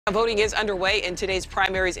Voting is underway in today's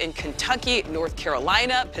primaries in Kentucky, North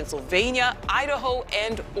Carolina, Pennsylvania, Idaho,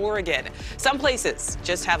 and Oregon. Some places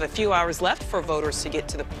just have a few hours left for voters to get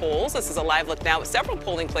to the polls. This is a live look now at several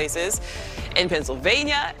polling places in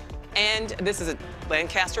Pennsylvania, and this is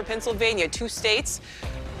Lancaster, Pennsylvania, two states,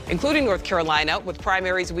 including North Carolina, with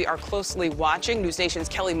primaries we are closely watching. NewsNation's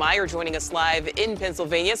Kelly Meyer joining us live in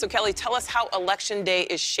Pennsylvania. So, Kelly, tell us how Election Day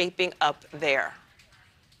is shaping up there.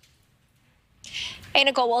 Hey,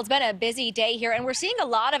 Nichole, well, it's been a busy day here, and we're seeing a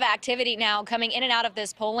lot of activity now coming in and out of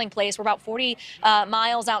this polling place. We're about 40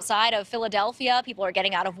 miles outside of Philadelphia. People are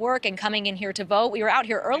getting out of work and coming in here to vote. We were out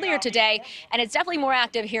here earlier today, and it's definitely more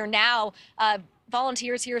active here now.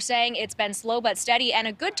 Volunteers here saying it's been slow but steady and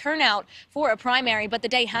a good turnout for a primary, but the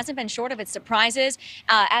day hasn't been short of its surprises.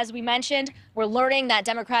 As we mentioned, we're learning that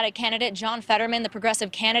Democratic candidate John Fetterman, the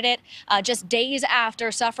progressive candidate, just days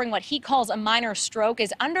after suffering what he calls a minor stroke,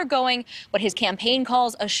 is undergoing what his campaign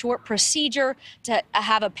calls a short procedure to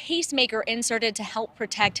have a pacemaker inserted to help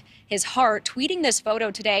protect his heart. Tweeting this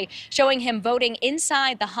photo today showing him voting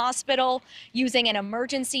inside the hospital using an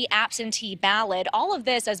emergency absentee ballot. All of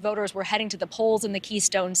this as voters were heading to the polls in the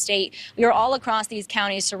Keystone State. We are all across these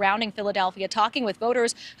counties surrounding Philadelphia talking with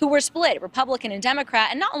voters who were split, Republican and Democrat,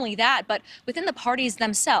 and not only that, but within the parties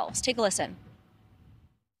themselves. Take a listen.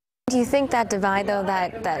 Do you think that divide, though,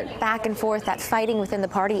 that back and forth, that fighting within the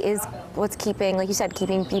party is what's keeping, like you said,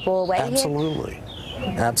 keeping people away Absolutely.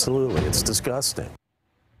 here? Absolutely. It's disgusting.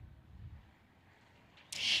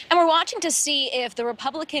 And we're watching to see if the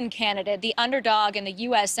Republican candidate, the underdog in the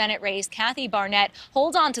U.S. Senate race, Kathy Barnett,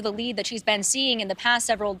 holds on to the lead that she's been seeing in the past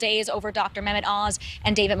several days over Dr. Mehmet Oz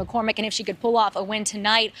and David McCormick, and if she could pull off a win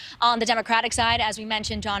tonight. On the Democratic side, as we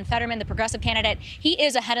mentioned, John Fetterman, the progressive candidate, he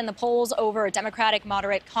is ahead in the polls over Democratic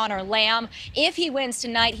moderate Connor Lamb. If he wins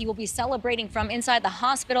tonight, he will be celebrating from inside the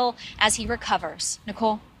hospital as he recovers.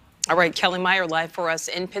 Nichole? All right, Kelly Meyer live for us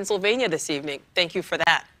in Pennsylvania this evening. Thank you for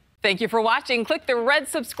that. Thank you for watching. Click the red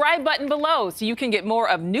subscribe button below so you can get more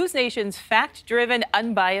of NewsNation's fact-driven,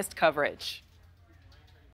 unbiased coverage.